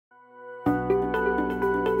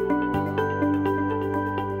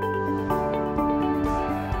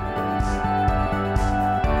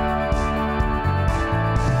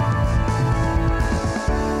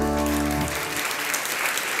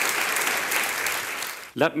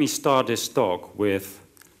Let me start this talk with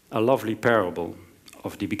a lovely parable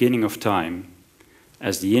of the beginning of time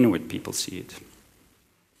as the Inuit people see it.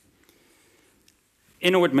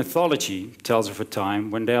 Inuit mythology tells of a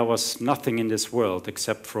time when there was nothing in this world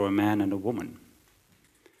except for a man and a woman.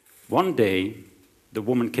 One day, the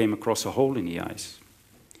woman came across a hole in the ice.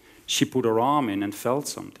 She put her arm in and felt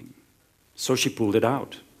something, so she pulled it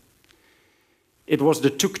out. It was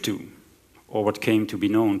the tuktu, or what came to be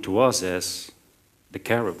known to us as the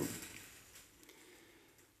caribou.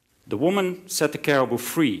 The woman set the caribou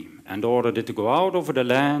free and ordered it to go out over the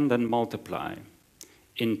land and multiply.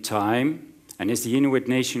 In time, and as the Inuit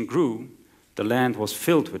nation grew, the land was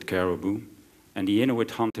filled with caribou, and the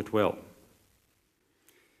Inuit hunted well.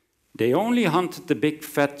 They only hunted the big,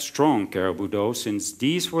 fat, strong caribou, though, since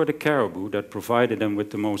these were the caribou that provided them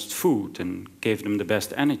with the most food and gave them the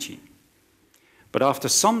best energy. But after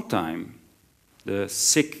some time, the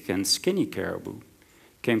sick and skinny caribou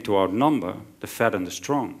came to outnumber the fat and the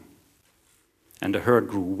strong, and the herd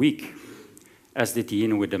grew weak, as did the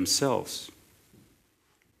Inuit themselves.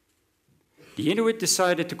 The Inuit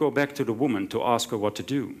decided to go back to the woman to ask her what to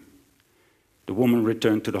do. The woman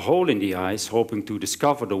returned to the hole in the ice, hoping to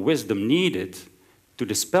discover the wisdom needed to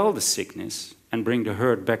dispel the sickness and bring the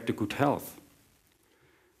herd back to good health.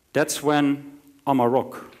 That's when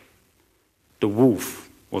Amarok, the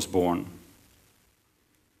wolf, was born.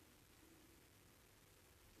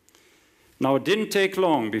 Now, it didn't take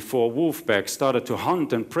long before wolf packs started to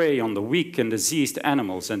hunt and prey on the weak and diseased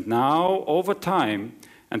animals, and now, over time,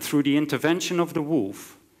 and through the intervention of the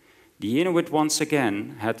wolf, the Inuit once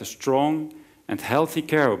again had a strong and healthy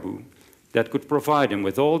caribou that could provide them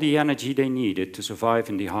with all the energy they needed to survive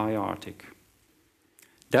in the high Arctic.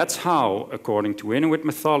 That's how, according to Inuit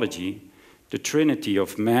mythology, the trinity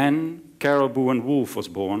of man, caribou, and wolf was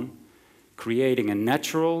born, creating a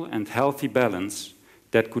natural and healthy balance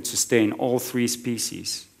that could sustain all three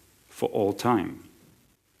species for all time.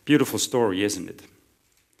 Beautiful story, isn't it?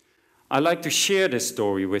 I like to share this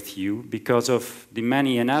story with you because of the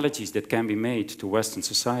many analogies that can be made to Western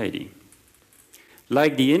society.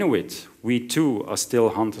 Like the Inuit, we too are still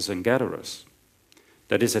hunters and gatherers.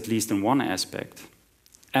 That is, at least in one aspect,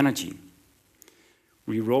 energy.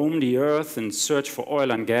 We roam the earth and search for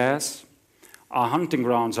oil and gas. Our hunting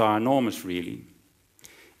grounds are enormous, really.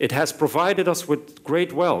 It has provided us with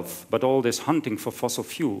great wealth, but all this hunting for fossil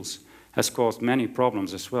fuels has caused many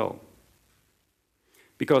problems as well.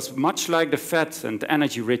 Because much like the fat and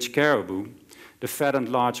energy-rich caribou, the fat and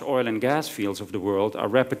large oil and gas fields of the world are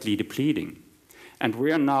rapidly depleting. And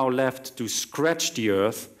we are now left to scratch the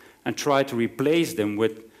earth and try to replace them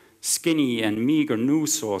with skinny and meager new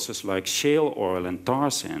sources like shale oil and tar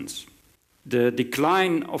sands. The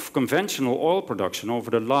decline of conventional oil production over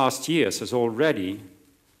the last years has already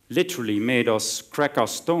literally made us crack our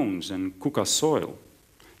stones and cook our soil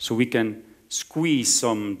so we can squeeze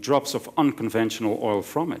some drops of unconventional oil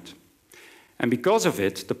from it. And because of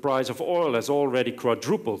it, the price of oil has already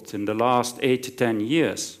quadrupled in the last 8 to 10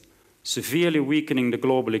 years, severely weakening the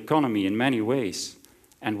global economy in many ways,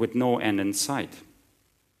 and with no end in sight.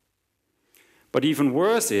 But even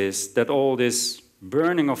worse is that all this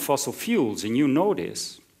burning of fossil fuels, and you know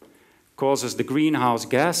this, causes the greenhouse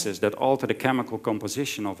gases that alter the chemical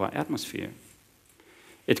composition of our atmosphere.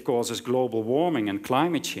 It causes global warming and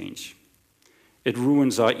climate change. It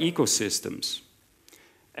ruins our ecosystems.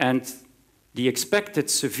 And the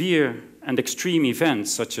expected severe and extreme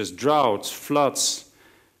events, such as droughts, floods,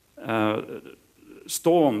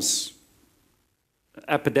 storms,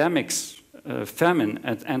 epidemics, famine,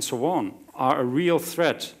 and so on, are a real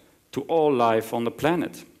threat to all life on the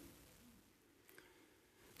planet.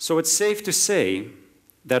 So it's safe to say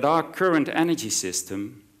that our current energy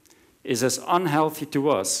system is as unhealthy to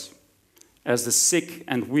us as the sick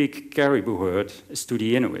and weak caribou herd is to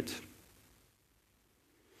the Inuit.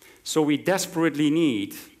 So we desperately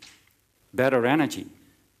need better energy.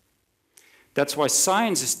 That's why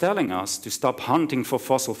science is telling us to stop hunting for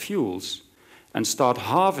fossil fuels and start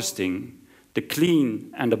harvesting the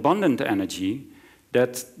clean and abundant energy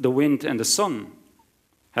that the wind and the sun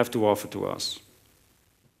have to offer to us.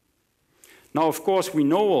 Now, of course, we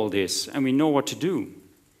know all this and we know what to do.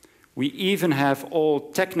 We even have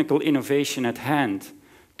all technical innovation at hand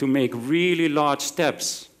to make really large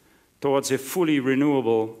steps towards a fully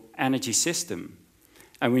renewable energy system.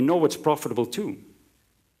 And we know it's profitable too.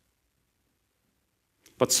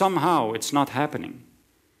 But somehow it's not happening.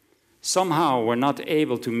 Somehow we're not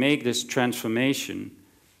able to make this transformation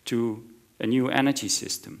to a new energy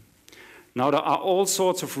system. Now, there are all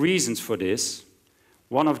sorts of reasons for this,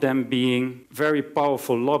 one of them being very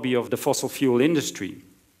powerful lobby of the fossil fuel industry.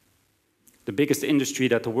 The the biggest industry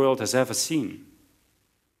that the world has ever seen.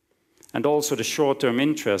 And also the short-term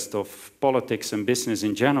interest of politics and business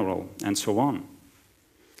in general, and so on.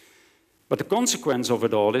 But the consequence of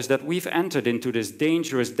it all is that we've entered into this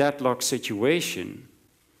dangerous deadlock situation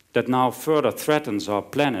that now further threatens our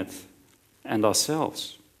planet and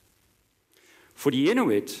ourselves. For the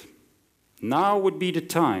Inuit, now would be the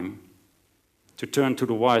time to turn to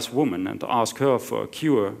the wise woman and to ask her for a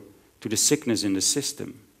cure to the sickness in the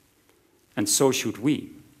system. And so should we.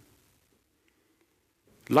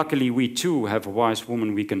 Luckily, we too have a wise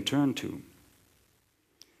woman we can turn to.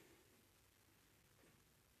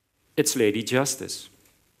 It's Lady Justice.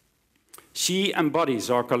 She embodies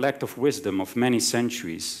our collective wisdom of many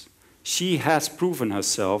centuries. She has proven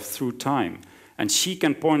herself through time, and she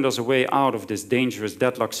can point us a way out of this dangerous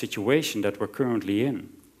deadlock situation that we're currently in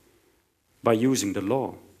by using the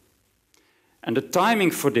law. And the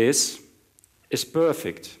timing for this is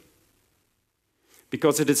perfect,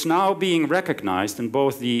 because it is now being recognized in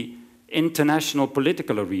both the international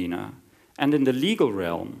political arena and in the legal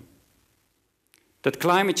realm that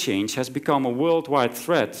climate change has become a worldwide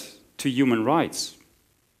threat to human rights.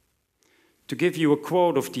 To give you a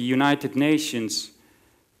quote of the United Nations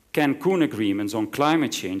Cancun Agreements on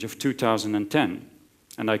Climate Change of 2010,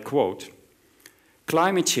 and I quote,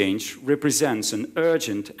 "Climate change represents an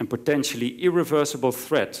urgent and potentially irreversible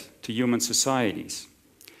threat to human societies.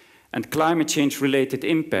 And climate change-related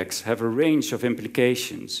impacts have a range of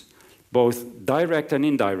implications, both direct and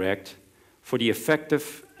indirect, for the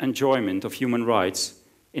effective enjoyment of human rights,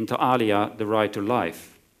 inter alia the right to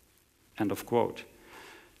life." End of quote.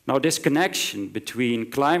 Now, this connection between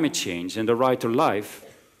climate change and the right to life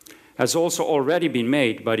has also already been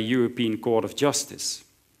made by the European Court of Justice.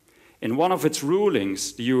 In one of its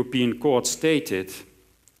rulings, the European Court stated,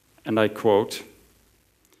 and I quote,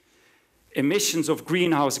 "Emissions of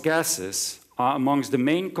greenhouse gases are amongst the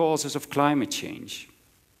main causes of climate change.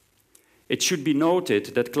 It should be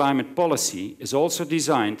noted that climate policy is also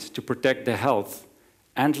designed to protect the health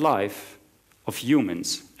and life of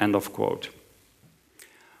humans." End of quote.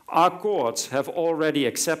 Our courts have already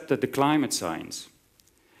accepted the climate science,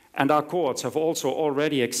 and our courts have also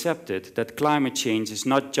already accepted that climate change is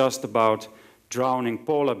not just about drowning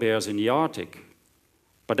polar bears in the Arctic,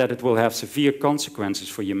 but that it will have severe consequences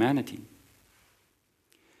for humanity.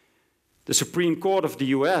 The Supreme Court of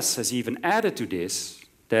the US has even added to this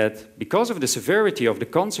that because of the severity of the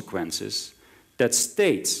consequences, that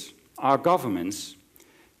states, our governments,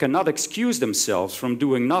 cannot excuse themselves from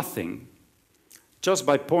doing nothing just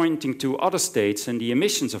by pointing to other states and the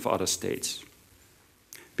emissions of other states.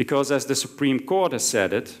 Because as the Supreme Court has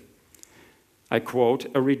said it, I quote,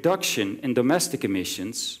 "A reduction in domestic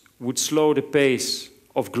emissions would slow the pace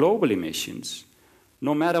of global emissions,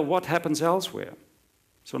 no matter what happens elsewhere."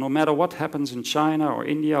 So no matter what happens in China or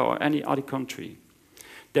India or any other country,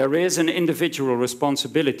 there is an individual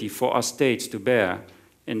responsibility for our states to bear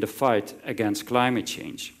in the fight against climate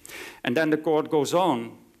change. And then the court goes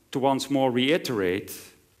on to once more reiterate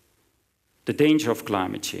the danger of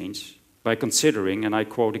climate change by considering, and I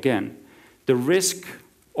quote again, "The risk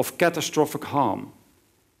of catastrophic harm,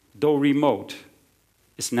 though remote,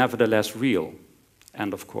 is nevertheless real."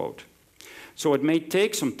 End of quote. So it may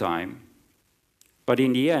take some time, but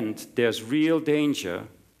in the end, there's real danger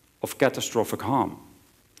of catastrophic harm.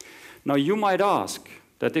 Now, you might ask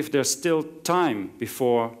that if there's still time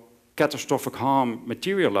before catastrophic harm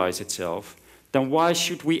materializes itself, then why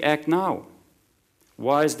should we act now?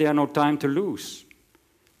 Why is there no time to lose?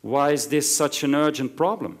 Why is this such an urgent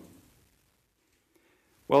problem?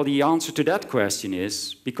 Well, the answer to that question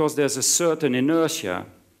is because there's a certain inertia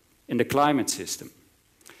in the climate system.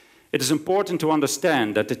 It is important to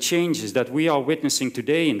understand that the changes that we are witnessing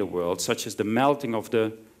today in the world, such as the melting of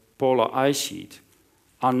the polar ice sheet,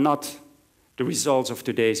 are not the results of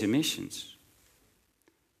today's emissions.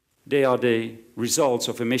 They are the results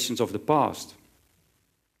of emissions of the past,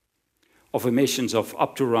 of emissions of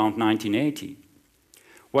up to around 1980.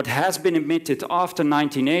 What has been emitted after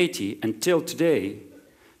 1980 until today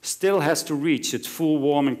still has to reach its full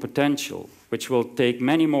warming potential, which will take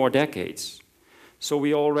many more decades. So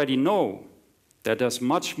we already know that there's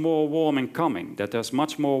much more warming coming, that there's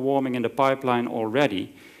much more warming in the pipeline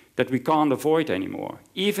already that we can't avoid anymore,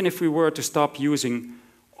 even if we were to stop using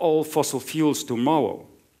all fossil fuels tomorrow.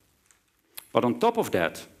 But on top of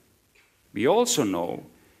that, we also know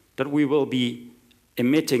that we will be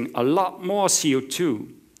emitting a lot more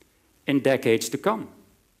CO2 in decades to come,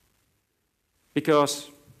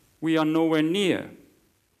 because we are nowhere near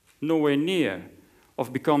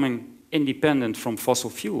of becoming independent from fossil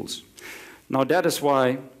fuels. Now that is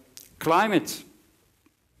why climate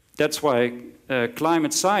That's why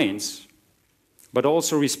climate science, but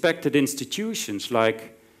also respected institutions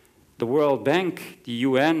like the World Bank, the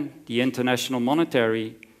UN, the International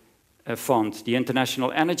Monetary Fund, the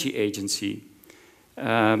International Energy Agency,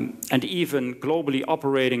 and even globally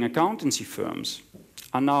operating accountancy firms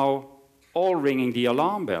are now all ringing the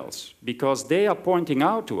alarm bells, because they are pointing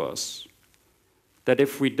out to us that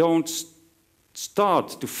if we don't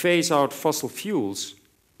start to phase out fossil fuels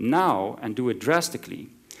now and do it drastically,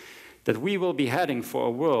 that we will be heading for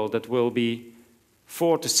a world that will be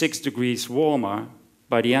 4 to 6 degrees warmer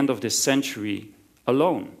by the end of this century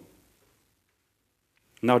alone.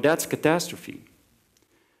 Now that's catastrophe.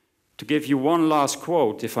 To give you one last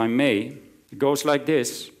quote, if I may, it goes like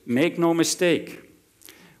this: "Make no mistake,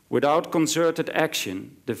 without concerted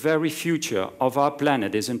action, the very future of our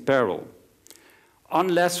planet is in peril.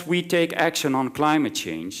 Unless we take action on climate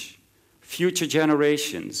change, future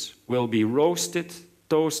generations will be roasted,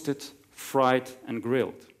 toasted, fried, and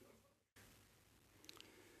grilled."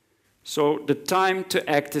 So the time to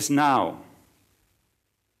act is now,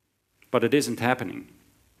 but it isn't happening.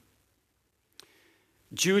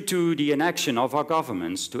 Due to the inaction of our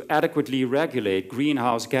governments to adequately regulate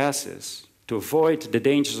greenhouse gases, to avoid the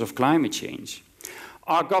dangers of climate change,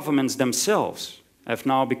 our governments themselves have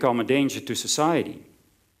now become a danger to society.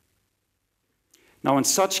 Now, in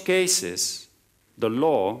such cases, the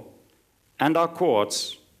law and our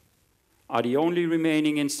courts are the only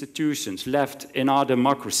remaining institutions left in our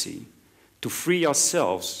democracy to free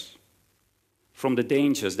ourselves from the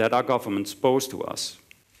dangers that our governments pose to us.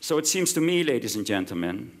 So it seems to me, ladies and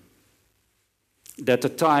gentlemen, that the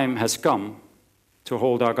time has come to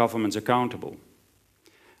hold our governments accountable.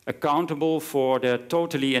 Accountable for their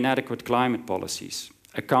totally inadequate climate policies,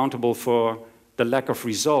 accountable for the lack of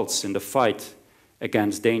results in the fight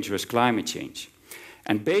against dangerous climate change.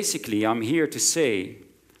 And basically, I'm here to say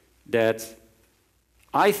that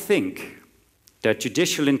I think that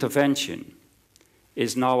judicial intervention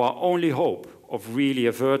is now our only hope of really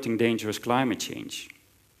averting dangerous climate change.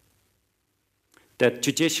 That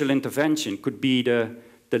judicial intervention could be the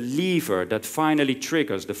lever that finally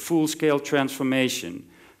triggers the full-scale transformation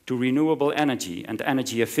to renewable energy and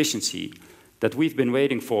energy efficiency that we've been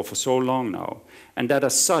waiting for so long now. And that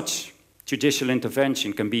as such, judicial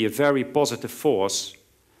intervention can be a very positive force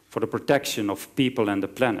for the protection of people and the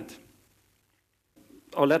planet.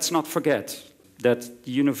 Oh, let's not forget that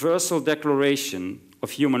the Universal Declaration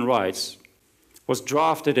of Human Rights was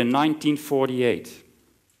drafted in 1948.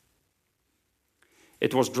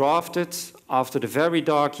 It was drafted after the very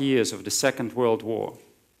dark years of the Second World War.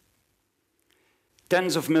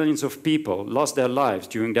 Tens of millions of people lost their lives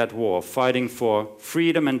during that war, fighting for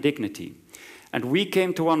freedom and dignity. And we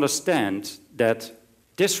came to understand that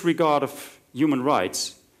disregard of human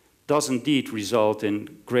rights does indeed result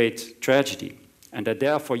in great tragedy, and that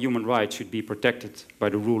therefore human rights should be protected by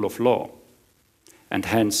the rule of law, and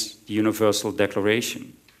hence the Universal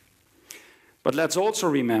Declaration. But let's also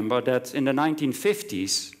remember that in the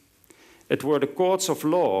 1950s, it were the courts of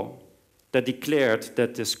law that declared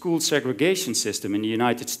that the school segregation system in the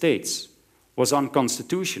United States was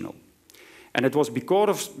unconstitutional. And it was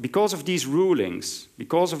because of these rulings,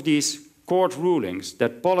 because of these court rulings,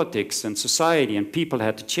 that politics and society and people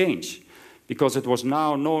had to change, because it was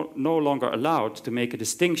now no longer allowed to make a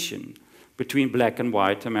distinction between black and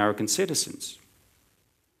white American citizens.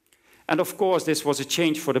 And of course, this was a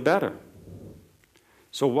change for the better.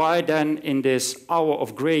 So why then, in this hour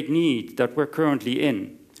of great need that we're currently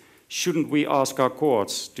in, shouldn't we ask our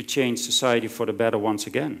courts to change society for the better once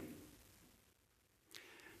again?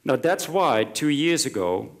 Now that's why 2 years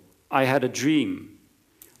ago I had a dream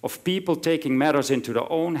of people taking matters into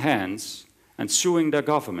their own hands and suing their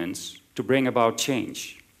governments to bring about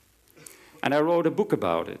change. And I wrote a book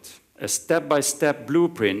about it, a step-by-step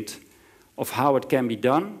blueprint of how it can be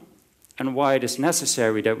done and why it is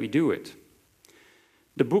necessary that we do it.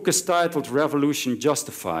 The book is titled Revolution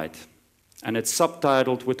Justified, and it's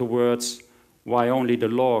subtitled with the words, "Why only the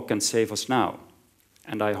law can save us now."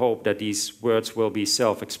 And I hope that these words will be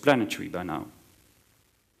self-explanatory by now.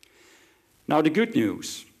 Now the good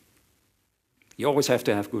news. You always have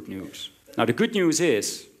to have good news. Now the good news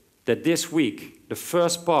is that this week, the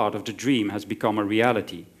first part of the dream has become a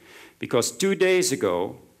reality. Because 2 days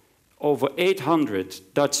ago, over 800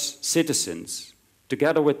 Dutch citizens,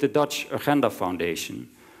 together with the Dutch Agenda Foundation,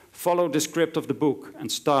 followed the script of the book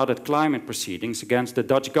and started climate proceedings against the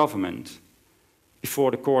Dutch government before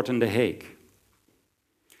the court in The Hague.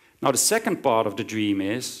 Now, the second part of the dream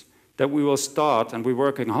is that we will start, and we're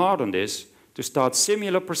working hard on this, to start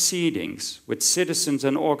similar proceedings with citizens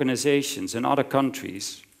and organizations in other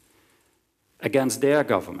countries against their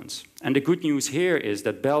governments. And the good news here is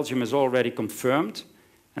that Belgium has already confirmed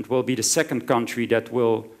and will be the second country that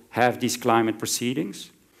will have these climate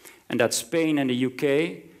proceedings, and that Spain and the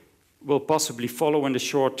UK will possibly follow in the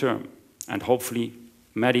short term, and hopefully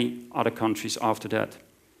many other countries after that.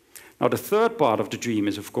 Now, the third part of the dream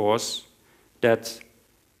is, of course, that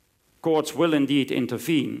courts will indeed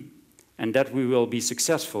intervene and that we will be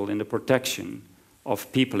successful in the protection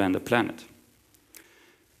of people and the planet.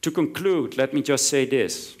 To conclude, let me just say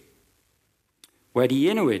this. Where the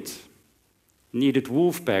Inuit needed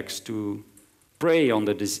wolf packs to prey on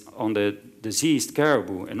the diseased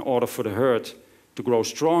caribou in order for the herd to grow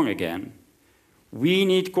strong again, we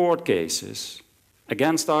need court cases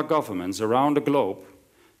against our governments around the globe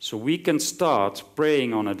so we can start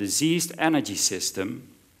preying on a diseased energy system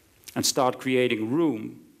and start creating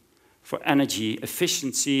room for energy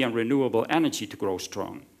efficiency and renewable energy to grow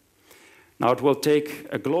strong. Now, it will take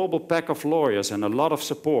a global pack of lawyers and a lot of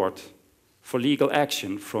support for legal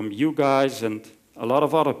action from you guys and a lot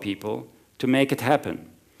of other people to make it happen.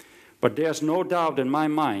 But there's no doubt in my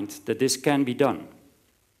mind that this can be done.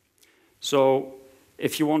 So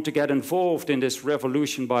if you want to get involved in this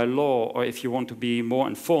revolution by law, or if you want to be more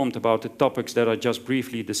informed about the topics that I just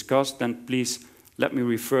briefly discussed, then please let me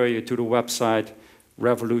refer you to the website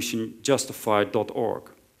revolutionjustified.org.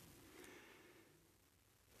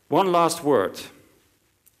 One last word,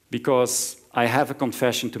 because I have a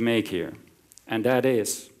confession to make here, and that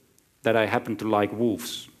is that I happen to like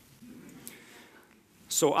wolves.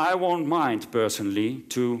 So I won't mind, personally,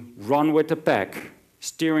 to run with the pack,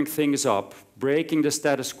 steering things up, breaking the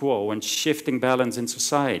status quo, and shifting balance in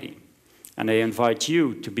society. And I invite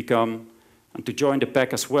you to become and to join the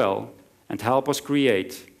pack as well and help us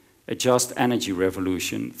create a just energy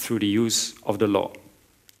revolution through the use of the law.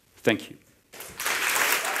 Thank you.